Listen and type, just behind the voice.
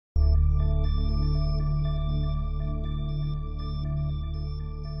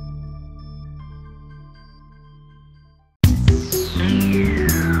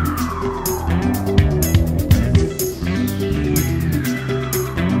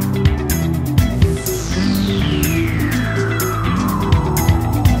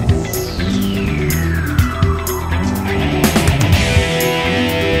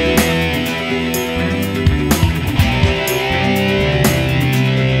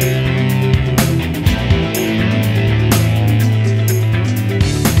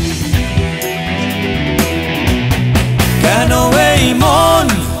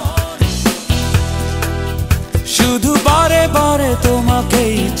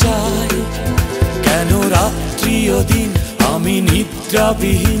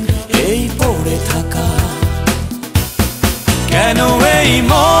নিদ্রাবিহীন এই পড়ে থাকা। কেন এই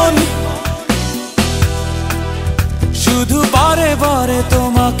মন শুধু বারে বারে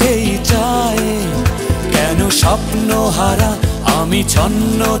তোমাকেই চায়? কেন স্বপ্ন হারা আমি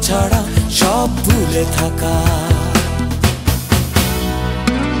ছন্ন ছাড়া সব ভুলে থাকা?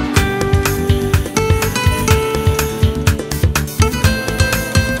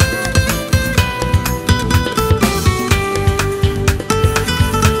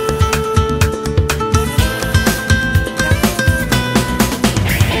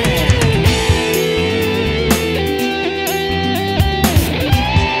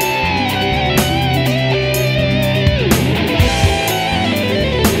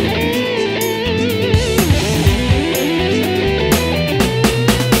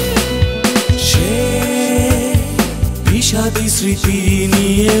 বিষাদী স্মৃতি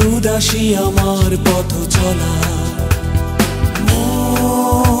নিয়ে উদাসী আমার পথ চলা।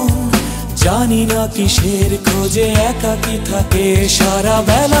 মন জানি না কিসের খোঁজে একাকী থাকে সারা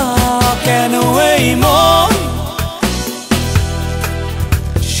বেলা। কেন এই মন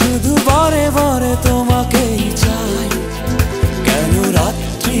শুধু বারে বারে তোমাকেই চাই? কেন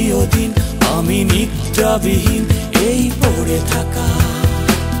রাত্রি ও দিন আমি নিদ্রাবিহীন এই পড়ে থাকা?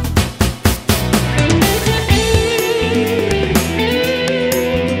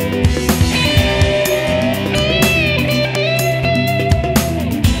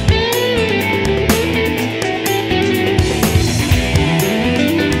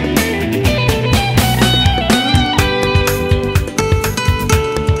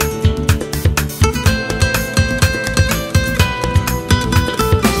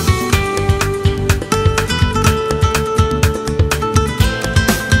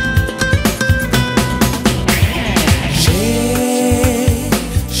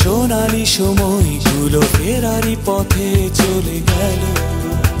 সোনালি সময়গুলো ফেরারি পথে চলে গেল।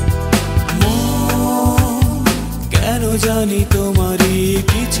 মন কেন জানি তোমারই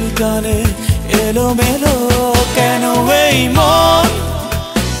কিছু টানে এলোমেলো। কেন এই মন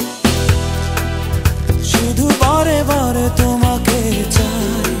শুধু বারে বারে তোমাকে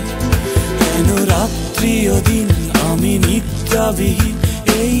চাই? কেন রাত্রি ও দিন আমি নিদ্রাবিহীন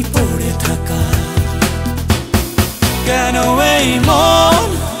এই পড়ে থাকা? কেন এই মন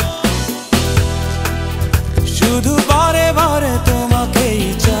শুধু বারে বারে তোমাকেই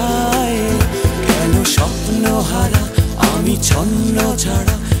চাই? কেন স্বপ্ন হারা আমি ছন্ন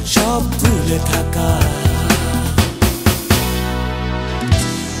ছাড়া সব ভুলে থাকা?